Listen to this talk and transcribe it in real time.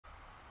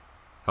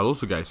Hello,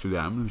 so guys, today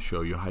I'm going to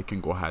show you how you can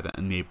go ahead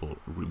and enable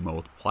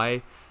remote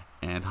play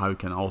and how you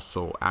can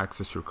also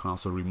access your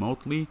console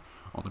remotely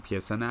on the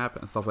PSN app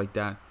and stuff like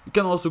that. You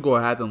can also go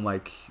ahead and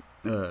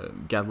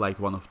get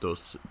one of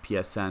those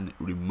PSN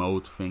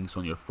remote things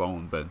on your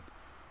phone, but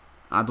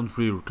I don't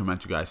really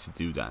recommend you guys to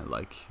do that.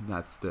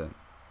 That's the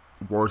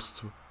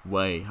worst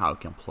way how you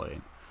can play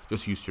it.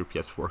 Just use your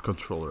PS4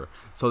 controller.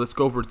 So let's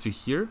go over to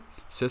here,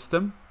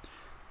 system.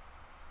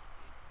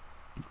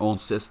 On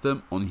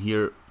system, on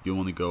here you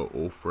want to go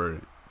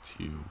over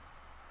to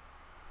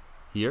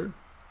here,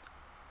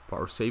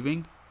 power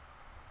saving,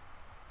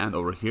 and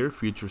over here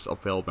features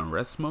available in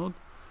rest mode.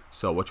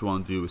 So what you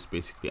want to do is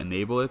basically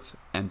enable it,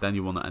 and then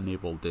you want to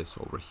enable this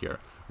over here.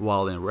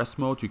 While in rest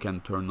mode you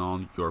can turn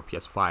on your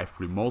PS5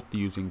 remotely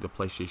using the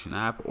PlayStation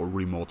app or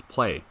remote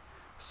play.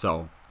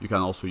 So you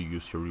can also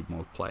use your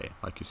remote play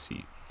like you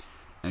see.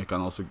 And you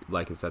can also,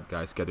 like I said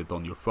guys, get it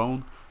on your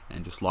phone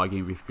and just log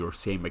in with your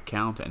same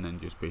account and then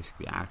just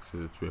basically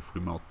access it with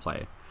remote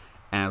play.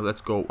 And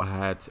let's go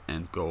ahead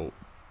and go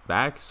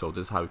back. So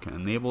this is how you can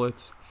enable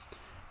it.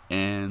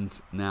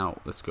 And now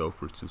let's go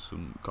for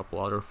some couple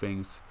other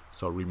things.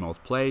 So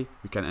remote play,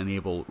 you can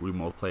enable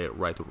remote play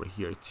right over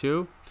here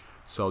too.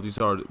 So these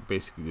are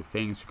basically the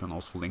things. You can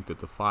also link the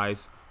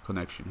device,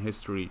 connection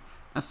history,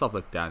 and stuff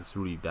like that. It's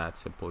really that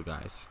simple,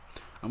 guys.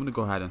 I'm gonna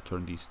go ahead and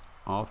turn these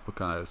off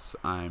because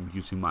I'm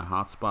using my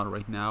hotspot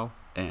right now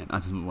and I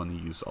don't want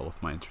to use all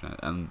of my internet.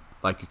 And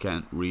like you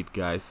can read,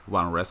 guys,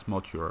 while in rest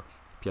mode your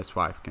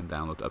PS5 can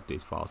download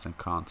update files and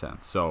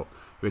content, so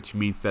which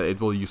means that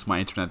it will use my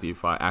internet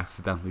if I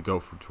accidentally go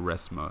to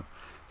rest mode.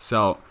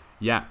 So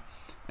yeah,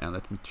 and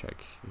let me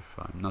check if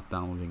I'm not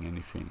downloading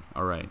anything.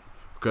 Alright,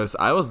 because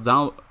I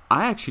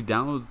actually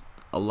downloaded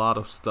a lot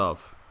of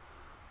stuff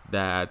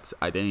that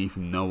I didn't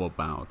even know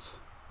about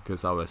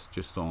because I was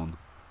just on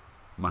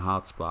my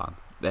hotspot,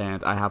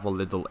 and I have a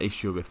little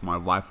issue with my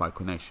Wi-Fi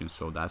connection,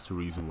 so that's the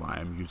reason why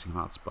I'm using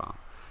hotspot.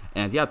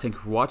 And yeah, thank you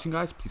for watching,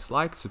 guys. Please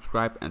like,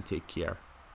 subscribe, and take care.